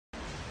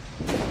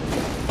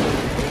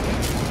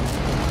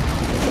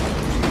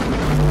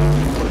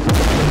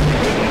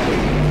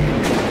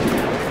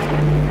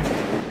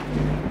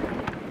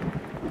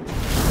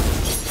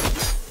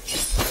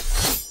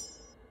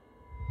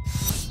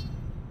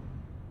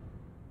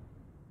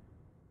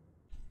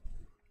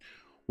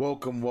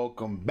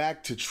Welcome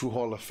back to True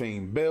Hall of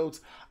Fame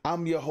Builds.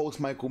 I'm your host,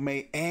 Michael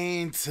May,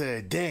 and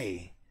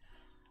today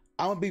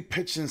I'm going to be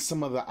pitching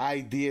some of the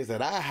ideas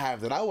that I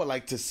have that I would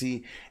like to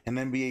see in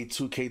NBA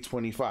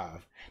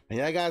 2K25. Now,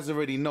 y'all guys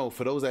already know,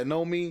 for those that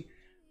know me,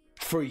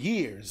 for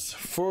years,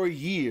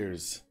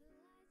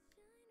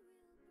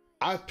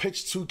 I've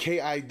pitched 2K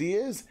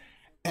ideas,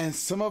 and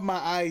some of my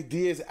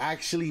ideas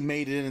actually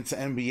made it into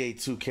NBA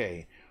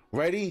 2K.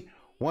 Ready?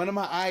 One of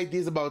my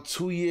ideas about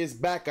 2 years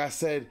back, I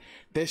said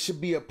there should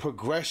be a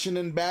progression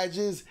in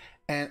badges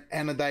and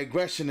a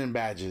digression in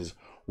badges.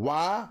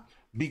 Why?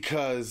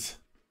 Because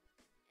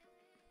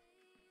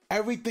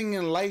everything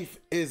in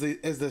life is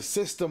a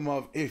system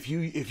of if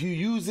you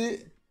use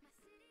it,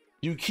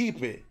 you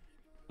keep it.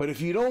 But if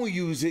you don't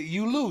use it,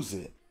 you lose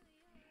it.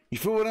 You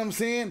feel what I'm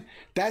saying?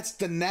 That's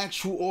the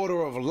natural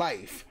order of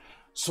life.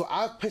 So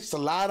I've pitched a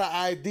lot of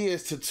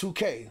ideas to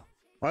 2K.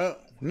 Right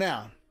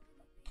now,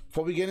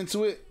 before we get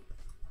into it,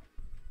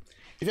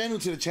 if you're new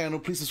to the channel,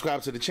 please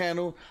subscribe to the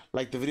channel,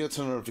 like the video,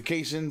 turn on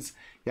notifications.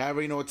 Y'all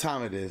already know what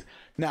time it is.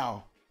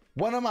 Now,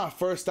 one of my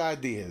first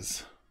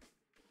ideas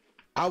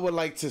I would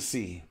like to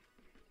see.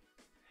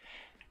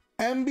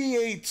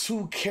 NBA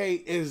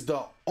 2K is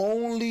the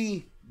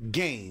only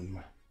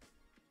game.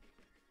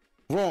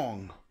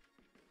 Wrong.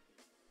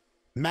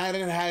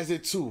 Madden has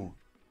it too.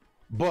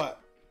 But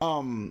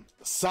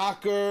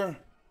soccer,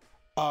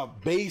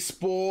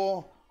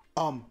 baseball,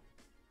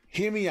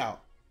 hear me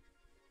out.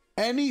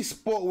 Any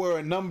sport where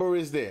a number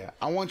is there,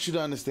 I want you to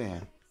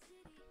understand.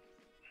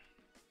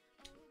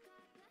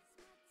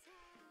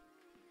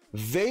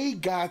 They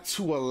got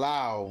to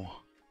allow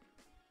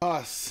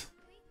us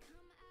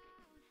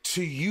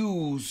to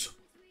use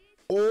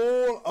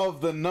all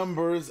of the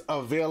numbers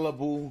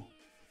available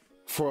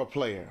for a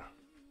player.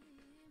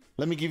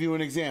 Let me give you an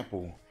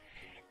example.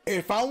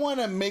 If I want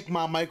to make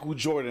my Michael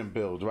Jordan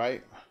build,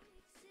 right?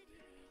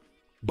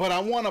 But I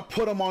want to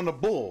put him on the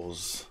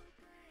Bulls.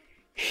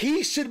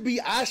 I should be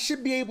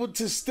able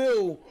to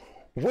still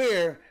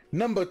wear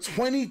number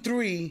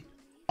 23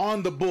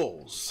 on the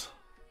Bulls.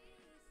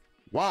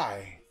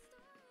 Why?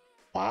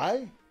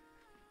 Why?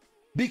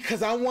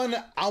 Because I want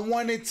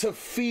it to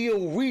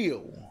feel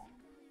real.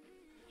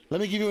 Let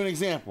me give you an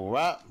example,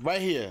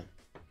 right here.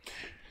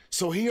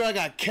 So here I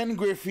got Ken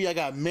Griffey, I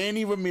got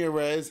Manny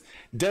Ramirez,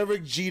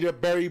 Derek Jeter,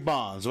 Barry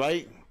Bonds,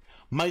 right?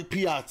 Mike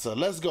Piazza.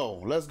 Let's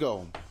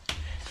go.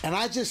 And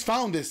I just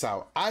found this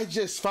out. on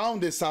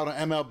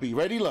MLB.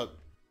 Ready? Look.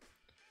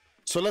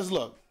 So let's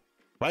look.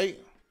 Right?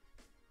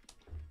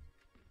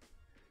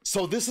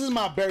 So this is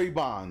my Barry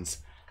Bonds.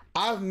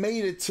 I've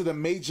made it to the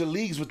major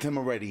leagues with him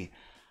already.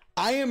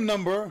 I am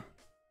number...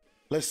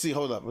 Let's see.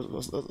 Hold up.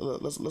 Let's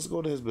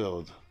go to his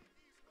build.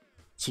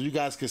 So you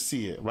guys can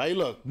see it. Right?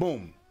 Look.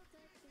 Boom.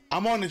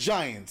 I'm on the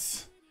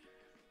Giants.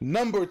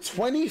 Number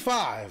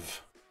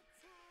 25.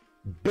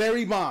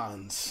 Barry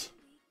Bonds.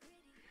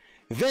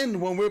 Then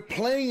when we're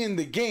playing in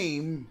the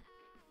game,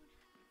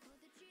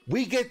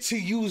 we get to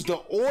use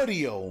the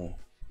audio.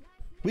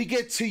 We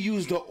get to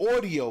use the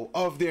audio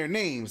of their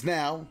names.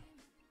 Now,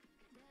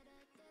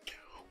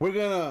 we're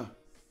gonna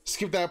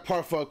skip that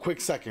part for a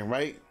quick second,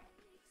 right?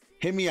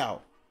 Hear me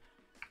out.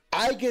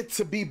 I get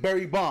to be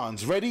Barry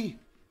Bonds. Ready?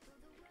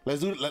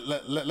 Let's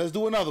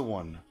do another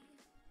one.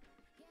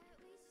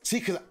 See,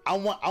 cause I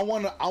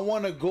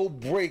wanna go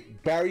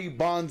break Barry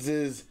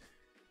Bonds's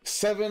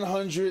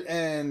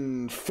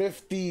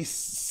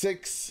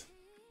 756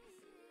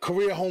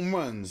 career home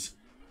runs.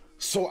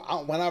 So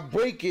when I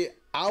break it,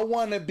 I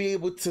want to be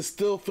able to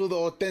still feel the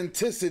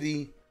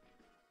authenticity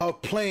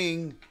of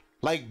playing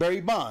like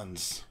Barry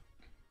Bonds.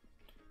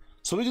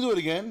 So we can do it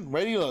again.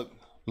 Ready? Look.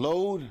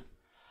 Load.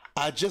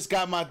 I just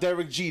got my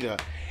Derek Jeter.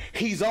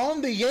 He's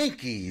on the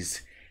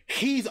Yankees.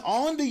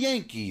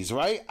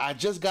 Right? I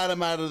just got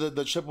him out of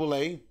the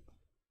AAA.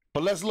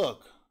 But let's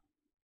look.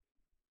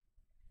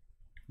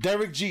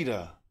 Derek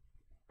Jeter,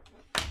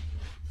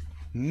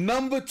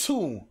 number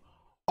 2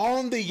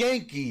 on the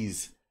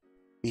Yankees.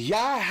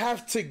 Y'all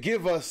have to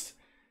give us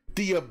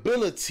the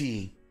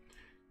ability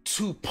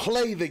to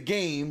play the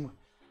game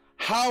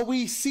how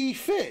we see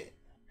fit.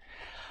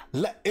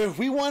 If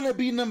we want to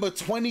be number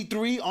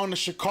 23 on the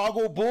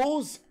Chicago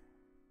Bulls,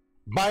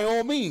 by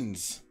all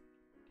means.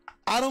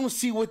 I don't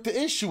see what the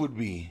issue would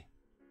be.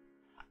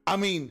 I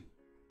mean,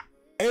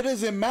 it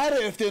doesn't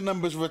matter if their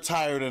number's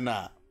retired or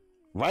not,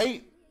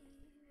 right?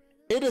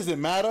 It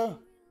doesn't matter.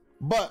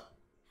 But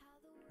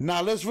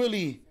now let's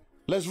really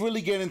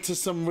get into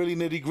some really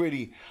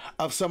nitty-gritty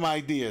of some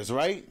ideas,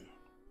 right?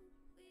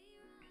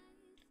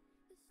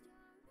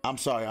 I'm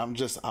sorry, I'm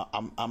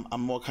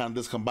more kind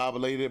of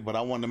discombobulated, but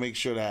I want to make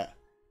sure that,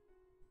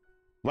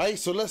 right?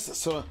 So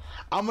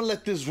I'm gonna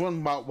let this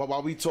run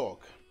while we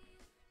talk.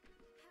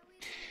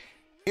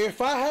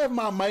 If I have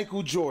my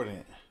Michael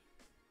Jordan,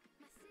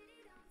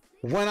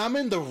 when I'm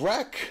in the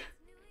rec,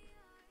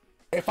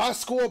 if I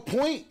score a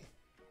point,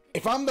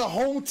 if I'm the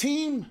home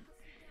team,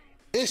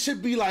 it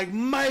should be like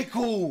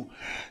Michael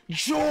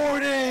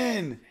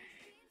Jordan.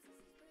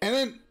 And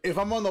then if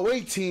I'm on the away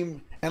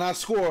team and I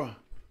score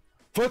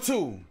for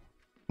 2,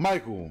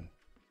 Michael.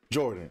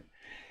 Jordan.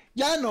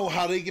 Y'all know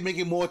how they can make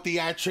it more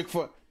theatric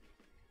for.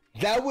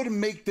 That would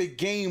make the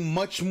game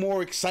much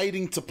more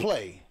exciting to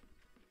play,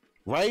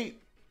 right?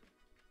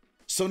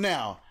 So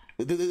now,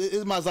 this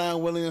is my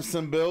Zion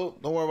Williamson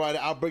build. Don't worry about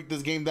it. I'll break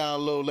this game down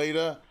a little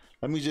later.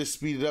 Let me just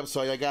speed it up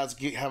so you guys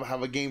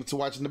have a game to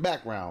watch in the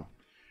background.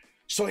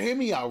 So hear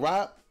me out,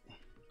 right?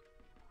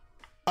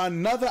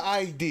 Another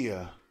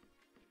idea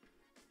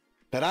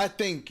that I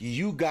think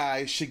you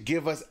guys should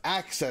give us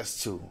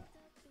access to.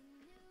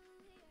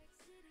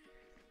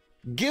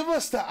 Give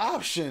us the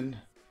option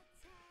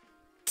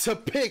to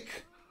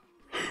pick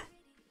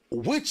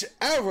which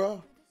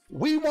era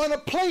we want to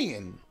play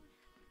in.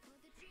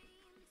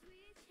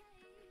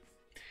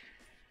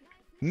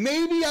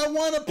 Maybe I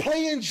want to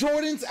play in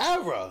Jordan's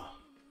era.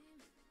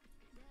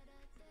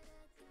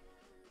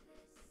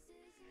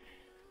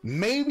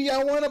 Maybe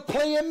I want to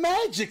play in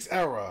Magic's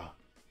era.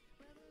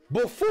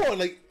 Before,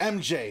 like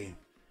MJ.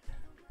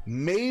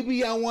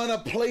 Maybe I want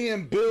to play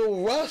in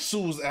Bill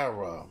Russell's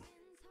era.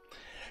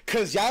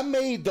 Because y'all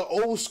made the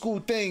old school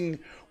thing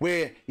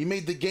where you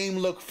made the game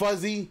look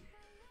fuzzy.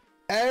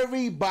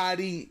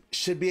 Everybody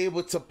should be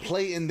able to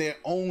play in their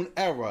own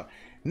era.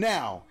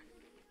 Now,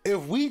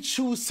 if we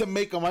choose to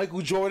make a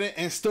Michael Jordan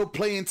and still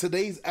play in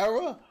today's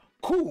era,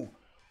 cool.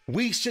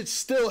 We should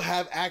still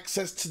have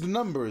access to the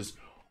numbers.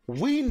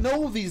 We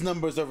know these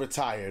numbers are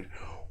retired.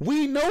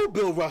 We know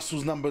Bill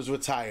Russell's numbers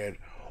retired.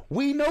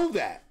 We know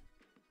that.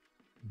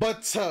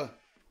 But to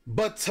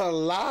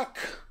lock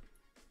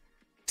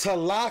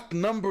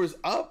numbers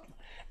up,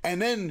 and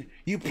then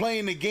you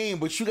playing the game,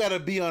 but you gotta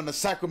be on the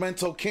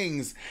Sacramento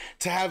Kings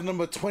to have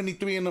number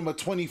 23 and number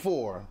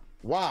 24.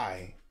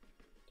 Why?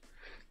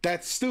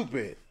 That's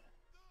stupid.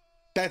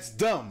 That's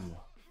dumb.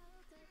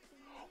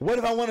 What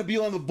if I want to be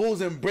on the Bulls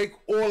and break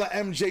all of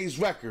MJ's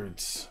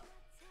records?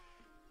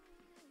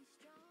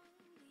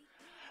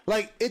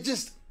 Like, it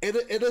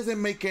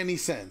doesn't make any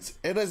sense.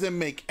 It doesn't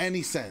make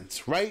any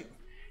sense, right?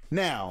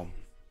 Now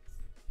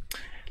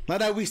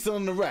that we still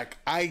in the rec,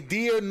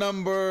 idea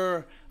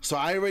number, so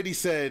I already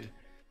said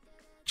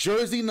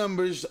jersey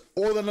numbers,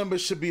 all the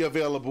numbers should be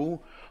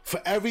available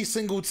for every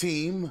single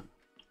team.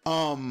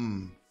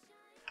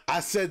 I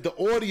said the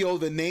audio,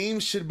 the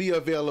names should be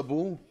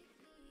available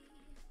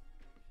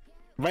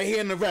right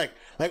here in the rec.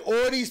 Like,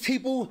 all these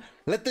people,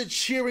 let the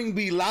cheering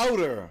be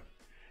louder.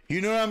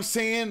 You know what I'm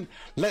saying?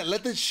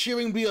 Let the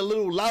cheering be a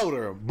little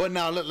louder. But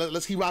now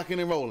let's keep rocking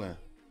and rolling.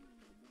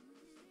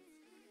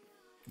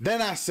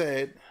 Then I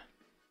said,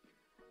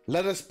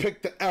 let us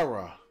pick the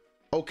era.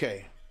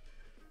 Okay.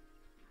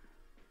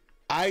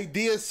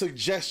 Idea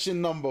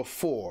suggestion number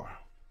 4.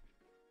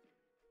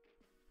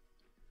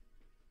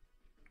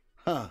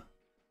 Huh.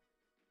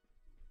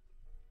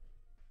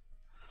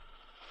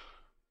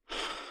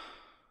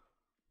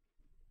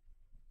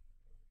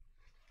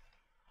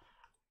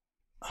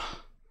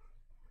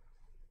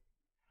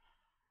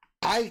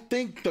 I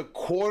think the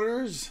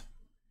quarters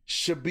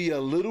should be a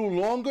little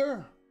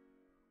longer.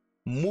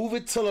 Move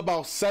it till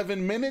about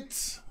 7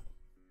 minutes.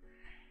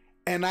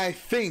 And I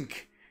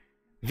think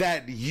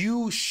that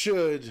you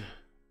should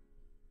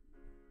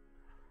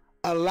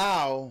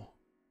allow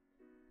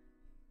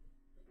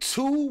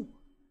 2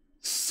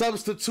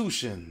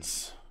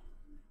 substitutions.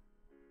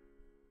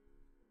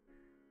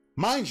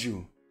 Mind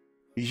you,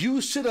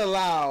 you should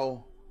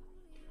allow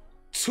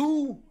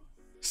 2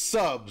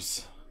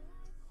 subs.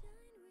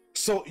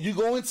 So you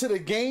go into the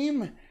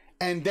game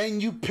and then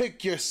you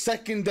pick your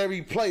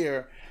secondary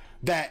player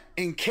that,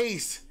 in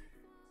case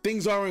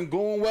things aren't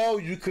going well,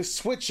 you could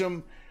switch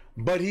him,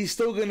 but he's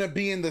still going to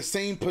be in the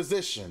same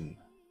position.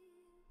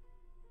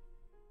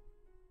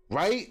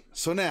 Right?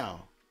 So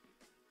now,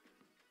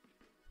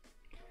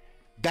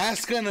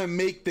 that's going to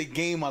make the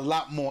game a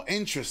lot more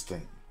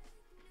interesting.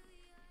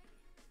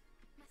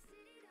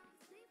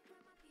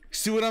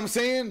 See what I'm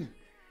saying?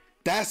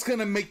 That's going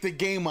to make the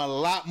game a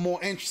lot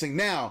more interesting.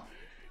 Now,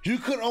 you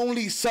could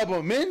only sub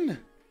them in.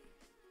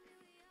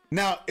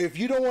 Now, if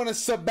you don't want to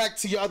sub back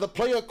to your other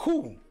player,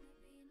 cool.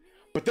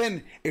 But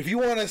then, if you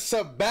want to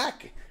sub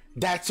back,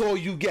 that's all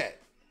you get.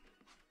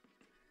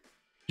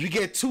 You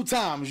get 2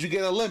 times. You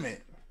get a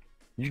limit.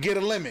 You get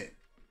a limit.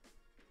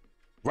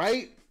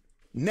 Right?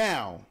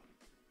 Now,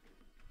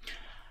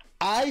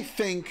 I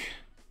think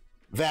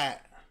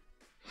that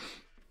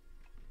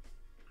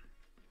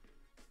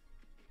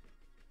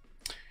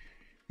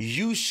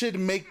you should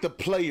make the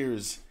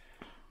players,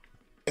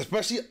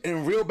 especially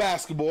in real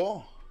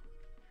basketball,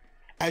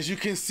 as you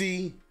can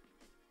see,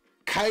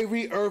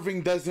 Kyrie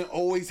Irving doesn't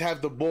always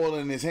have the ball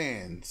in his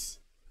hands.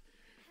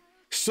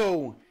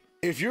 So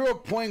if you're a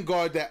point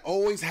guard that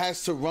always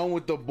has to run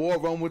with the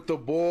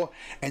ball,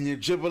 and you're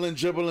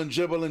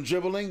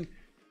dribbling,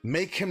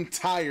 make him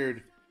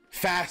tired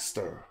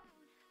faster.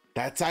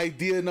 That's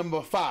idea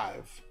number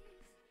 5.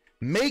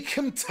 Make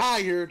him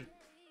tired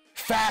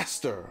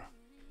faster.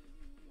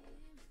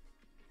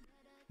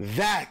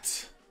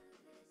 That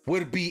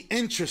would be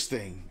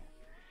interesting.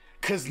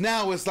 Because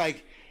now it's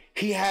like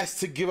he has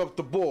to give up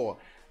the ball.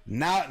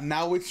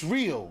 Now it's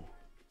real.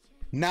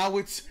 Now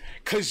it's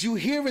because you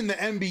hear in the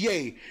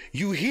NBA,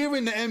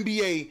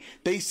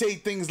 they say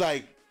things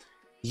like,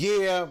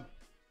 yeah,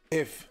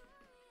 if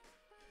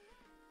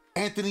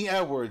Anthony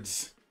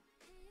Edwards,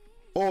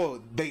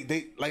 or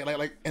they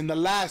like in the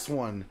last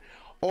one,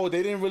 oh,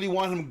 they didn't really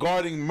want him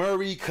guarding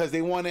Murray because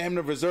they wanted him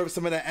to reserve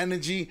some of that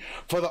energy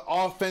for the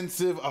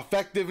offensive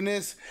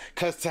effectiveness,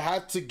 because to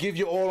have to give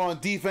you all on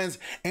defense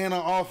and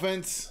on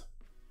offense.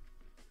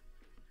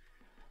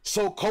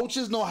 So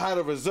coaches know how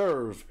to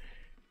reserve.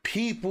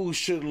 People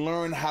should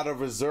learn how to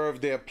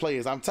reserve their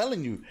players. I'm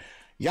telling you,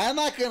 y'all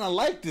not gonna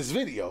like this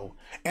video,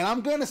 and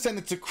I'm gonna send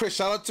it to Chris.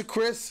 Shout out to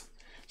Chris.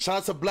 Shout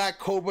out to Black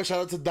Cobra. Shout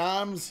out to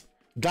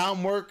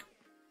Dom Work.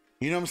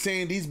 You know what I'm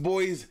saying? These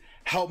boys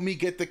helped me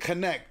get the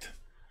connect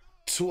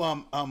to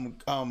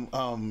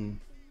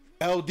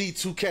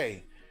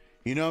LD2K.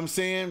 You know what I'm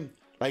saying?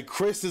 Like,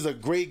 Chris is a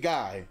great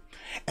guy,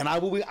 and I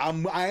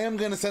am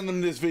gonna send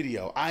him this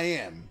video. I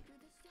am,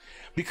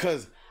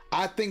 because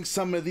I think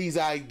some of these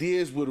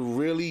ideas would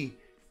really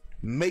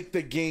make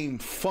the game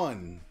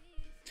fun.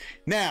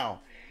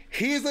 Now,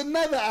 here's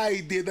another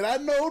idea that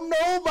I know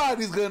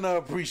nobody's gonna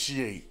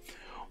appreciate,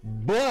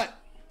 but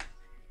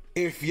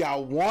if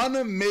y'all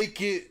wanna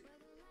make it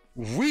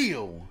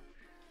real,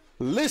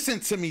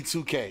 listen to me,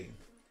 2K.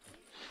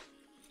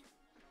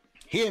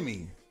 Hear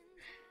me.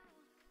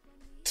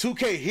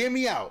 2K, hear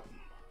me out.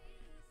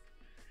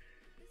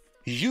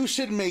 You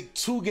should make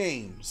 2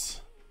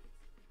 games.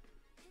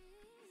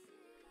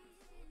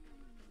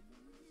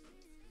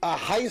 A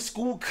high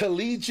school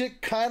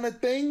collegiate kind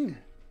of thing,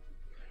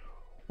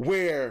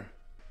 where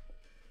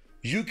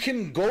you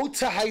can go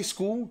to high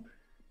school,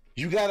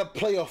 you got to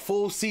play a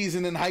full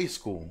season in high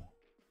school.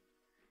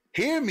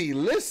 Hear me,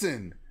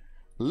 listen.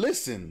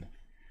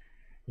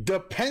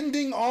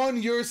 Depending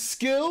on your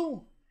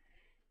skill,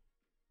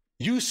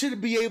 you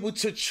should be able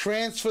to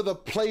transfer the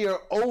player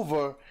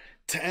over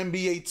to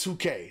NBA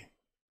 2K.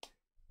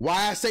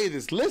 Why I say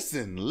this?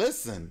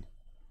 Listen.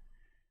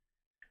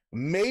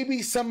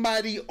 Maybe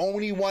somebody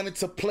only wanted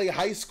to play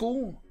high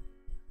school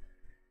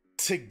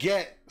to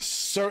get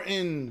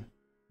certain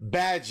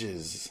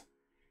badges,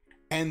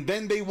 and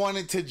then they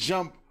wanted to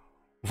jump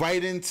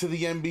right into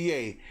the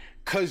NBA,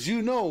 because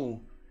you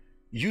no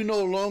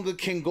longer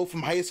can go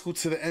from high school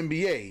to the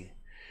NBA.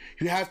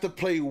 You have to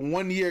play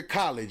 1 year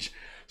college.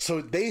 So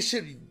they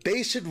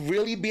should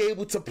really be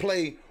able to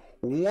play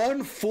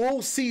 1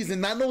 full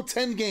season, not no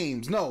 10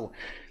 games. No,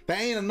 that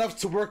ain't enough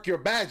to work your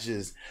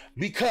badges,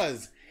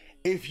 because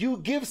if you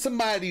give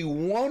somebody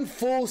 1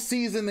 full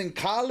season in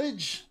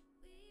college,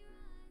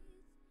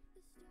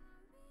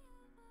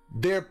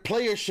 their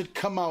player should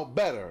come out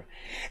better.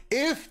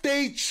 If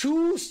they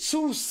choose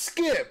to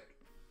skip,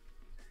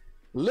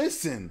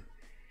 listen,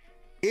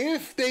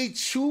 if they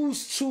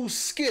choose to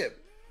skip,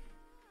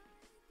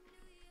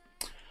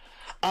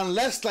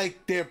 unless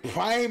like their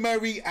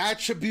primary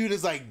attribute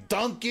is like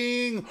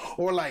dunking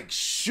or like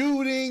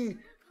shooting,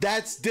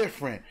 that's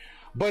different.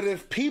 But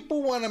if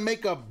people want to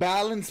make a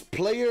balanced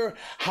player,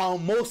 how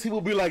most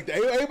people be like,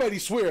 everybody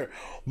swear,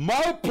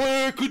 my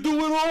player could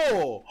do it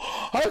all.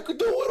 I could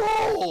do it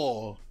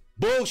all.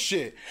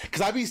 Bullshit. Because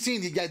I be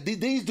seeing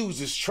these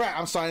dudes is trash.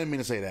 I'm sorry, I didn't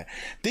mean to say that.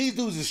 These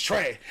dudes is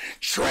trash.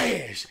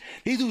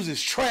 These dudes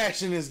is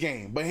trash in this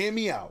game. But hear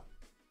me out.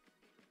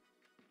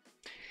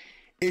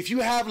 If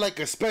you have like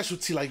a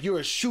specialty, like you're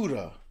a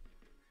shooter,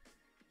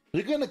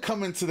 you're going to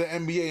come into the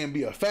NBA and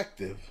be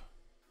effective.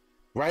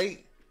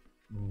 Right?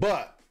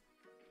 But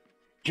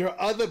your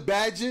other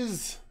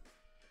badges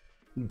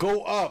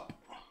go up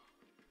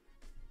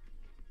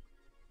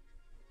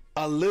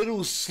a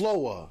little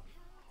slower.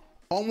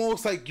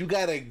 Almost like you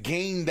gotta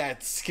gain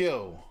that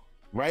skill,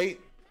 right?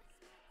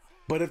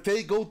 But if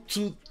they go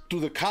through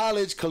the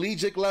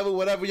collegiate level,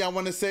 whatever y'all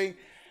want to say,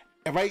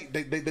 right?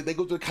 They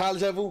go to the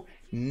college level,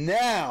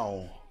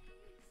 now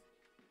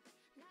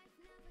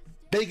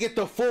they get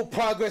the full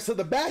progress of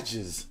the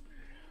badges.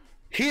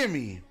 Hear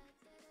me,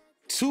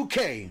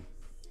 2K.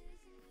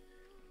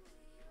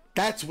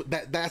 That's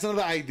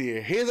another idea.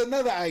 Here's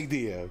another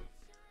idea.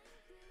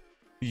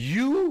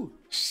 You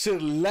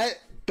should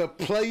let the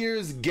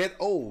players get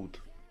old.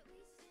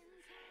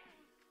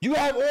 You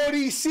have all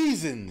these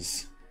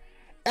seasons.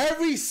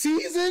 Every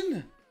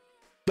season,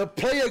 the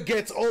player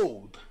gets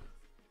old.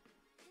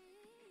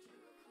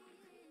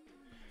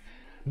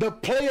 The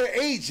player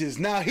ages.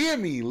 Now hear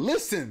me,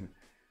 listen.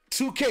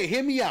 2K,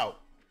 hear me out.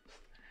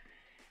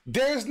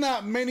 There's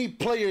not many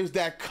players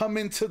that come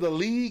into the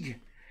league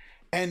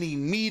and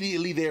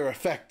immediately they're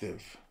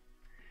effective.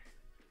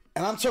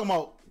 And I'm talking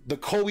about the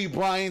Kobe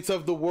Bryants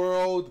of the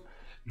world,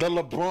 the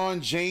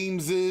LeBron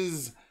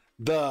Jameses,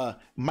 the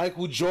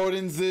Michael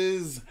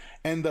Jordanses,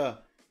 and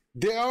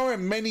there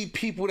aren't many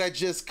people that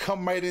just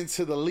come right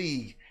into the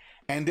league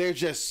and they're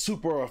just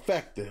super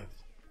effective.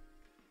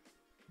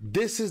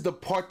 This is the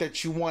part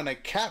that you want to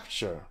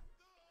capture,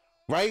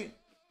 right?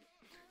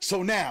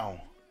 So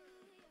now,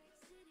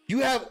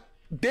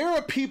 there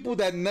are people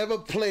that never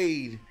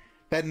played,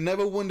 that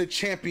never won the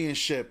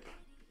championship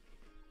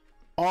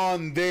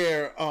on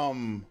their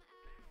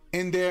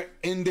in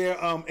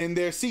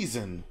their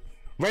season,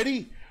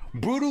 Ready?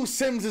 Brutal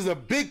Sims is a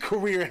big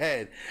career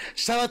head.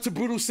 Shout out to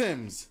Brutal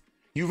Sims.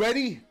 You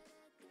ready?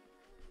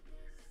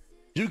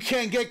 You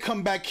can't get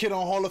comeback kid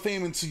on Hall of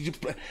Fame until you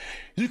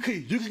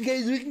can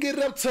get it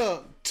up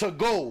to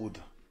gold.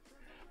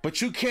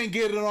 But you can't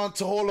get it on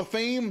to Hall of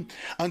Fame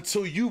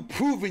until you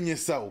proven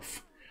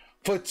yourself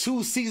for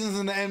 2 seasons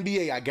in the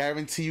NBA. I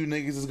guarantee you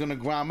niggas is gonna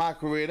grind my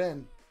career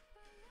then.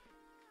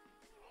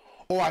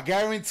 Or I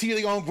guarantee you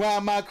they gonna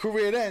grind my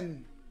career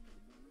then.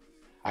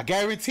 I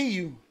guarantee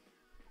you.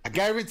 I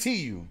guarantee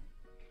you.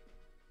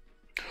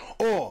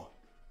 Or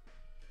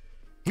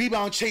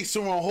rebound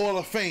chaser on Hall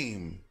of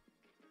Fame.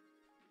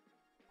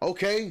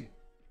 Okay.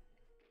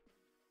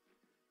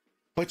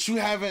 But you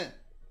haven't.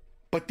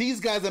 But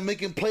these guys are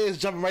making players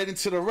jump right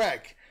into the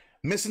wreck,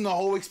 missing the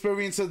whole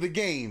experience of the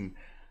game.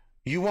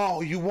 You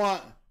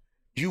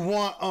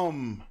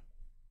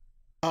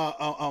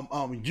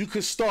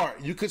could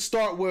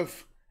start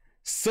with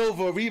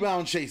silver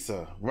rebound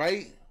chaser,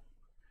 right?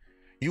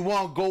 You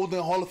want gold in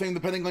Hall of Fame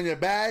depending on your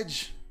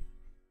badge?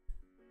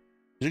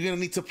 You're gonna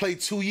need to play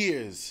 2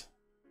 years.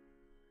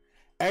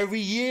 Every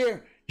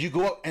year you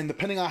go up, and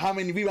depending on how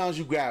many rebounds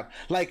you grab,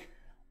 like,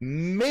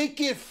 make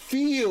it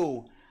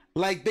feel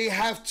like they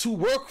have to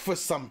work for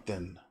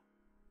something.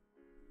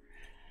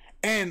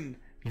 And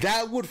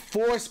that would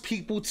force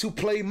people to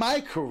play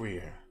my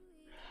career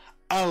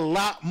a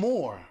lot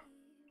more.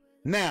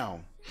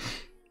 Now,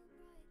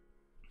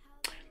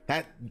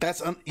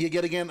 that's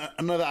yet again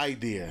another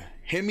idea.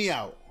 Hear me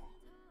out.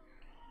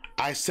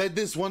 I said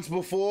this once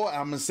before,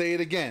 I'm gonna say it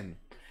again.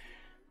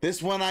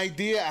 This one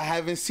idea, I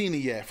haven't seen it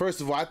yet.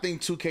 First of all, I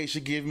think 2K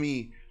should give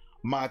me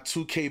my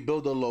 2K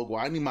builder logo.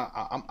 I need my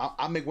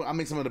I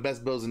make some of the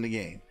best builds in the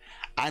game.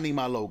 I need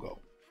my logo.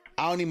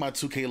 I don't need my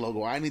 2K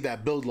logo. I need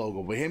that build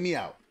logo. But hear me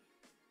out.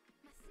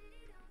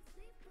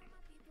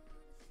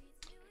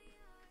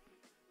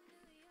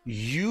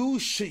 You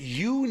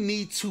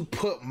need to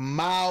put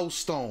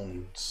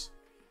milestone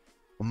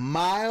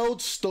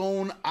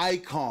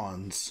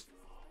icons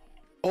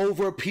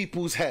over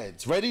people's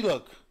heads. Ready?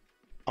 Look.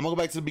 I'm gonna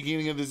go back to the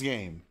beginning of this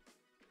game.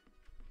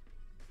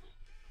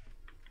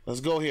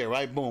 Let's go here,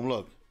 right? Boom,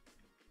 look.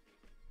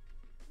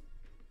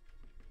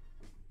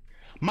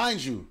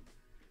 Mind you,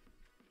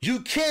 you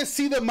can't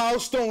see the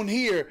milestone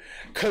here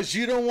because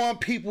you don't want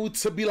people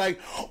to be like,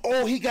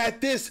 oh, he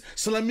got this,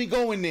 so let me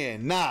go in there.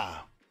 Nah.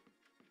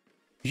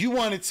 You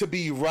want it to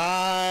be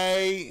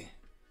right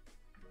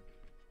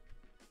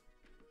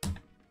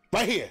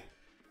here.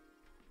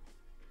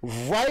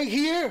 Right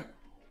here,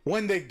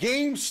 when the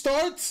game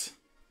starts,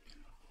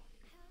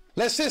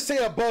 let's just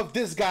say above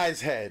this guy's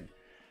head.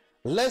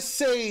 Let's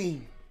say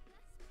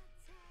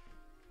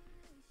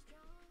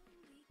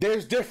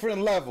there's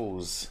different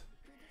levels.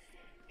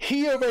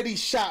 He already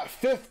shot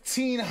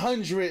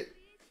 1,500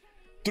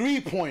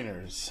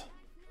 3-pointers.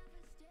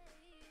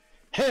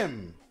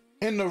 Him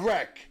in the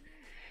wreck.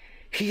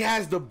 He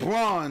has the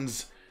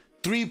bronze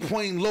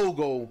 3-point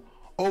logo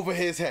over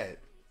his head.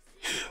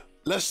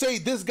 Let's say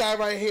this guy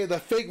right here, the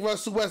fake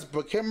Russell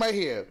Westbrook, him right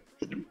here.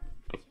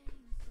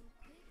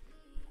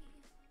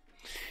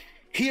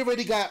 He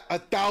already got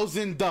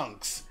 1,000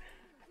 dunks.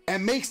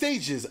 And make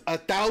stages,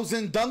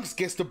 1,000 dunks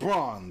gets the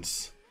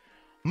bronze.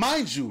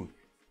 Mind you,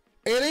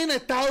 it ain't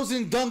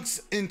 1,000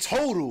 dunks in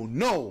total,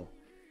 no.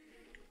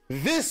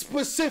 This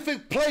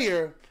specific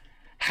player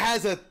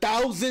has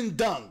 1,000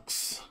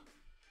 dunks.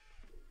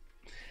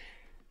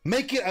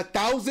 Make it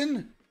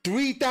 1,000,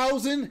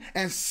 3,000,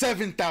 and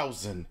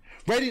 7,000.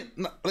 Ready?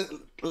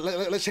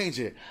 Let's change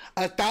it.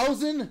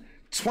 1,000,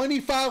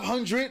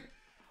 2,500,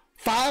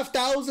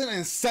 5,000,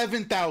 and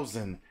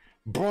 7,000.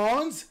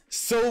 Bronze,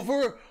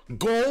 silver,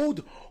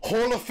 gold,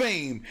 Hall of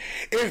Fame.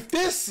 If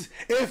this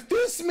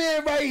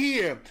man right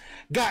here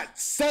got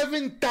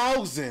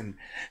 7,000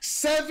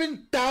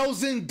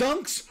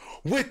 dunks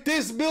with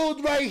this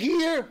build right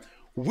here,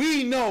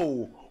 we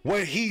know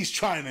what he's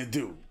trying to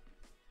do.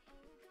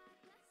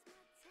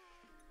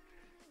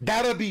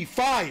 That'll be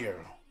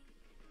fire.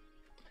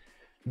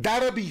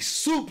 That'll be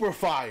super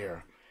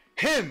fire.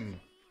 Him.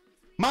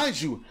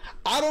 Mind you,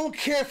 I don't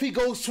care if he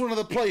goes to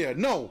another player.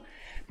 No.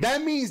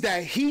 That means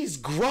that he's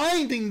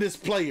grinding this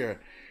player.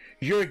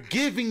 You're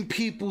giving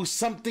people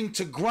something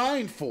to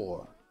grind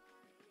for.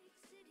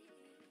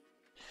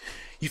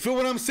 You feel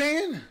what I'm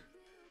saying?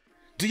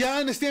 Do y'all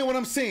understand what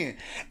I'm saying?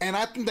 And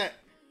I think that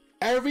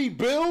every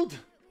build,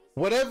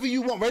 whatever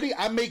you want. Ready?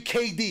 I make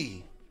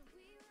KD.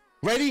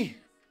 Ready?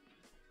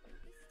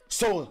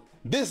 So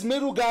this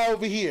middle guy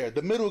over here,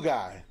 the middle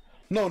guy.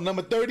 No,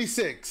 number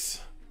 36.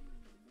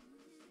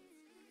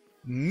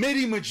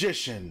 Midi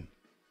Magician.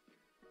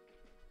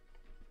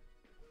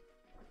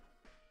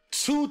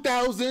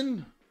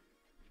 2,000,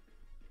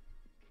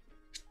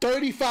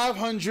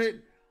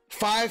 3,500,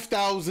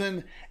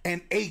 5,000,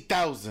 and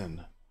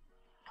 8,000.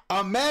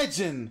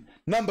 Imagine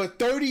number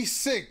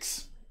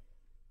 36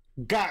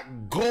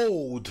 got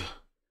gold,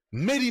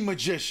 Midi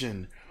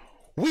Magician.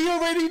 We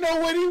already know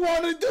what he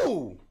want to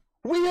do.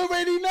 We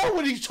already know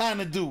what he's trying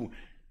to do.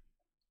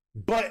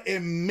 But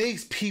it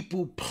makes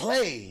people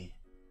play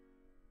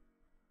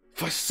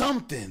for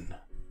something.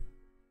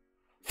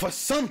 For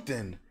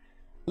something.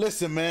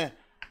 Listen, man,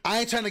 I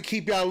ain't trying to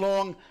keep y'all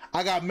long.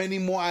 I got many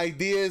more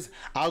ideas.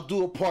 I'll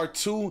do a part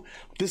 2.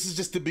 This is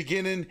just the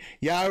beginning.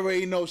 Y'all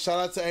already know. Shout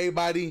out to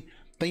everybody.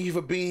 Thank you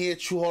for being here.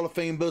 True Hall of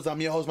Fame Bills. I'm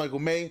your host, Michael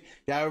May.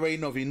 Y'all already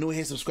know. If you're new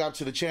here, subscribe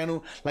to the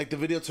channel. Like the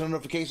video, turn on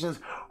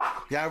notifications.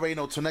 Y'all already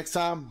know. Till next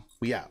time,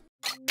 we out.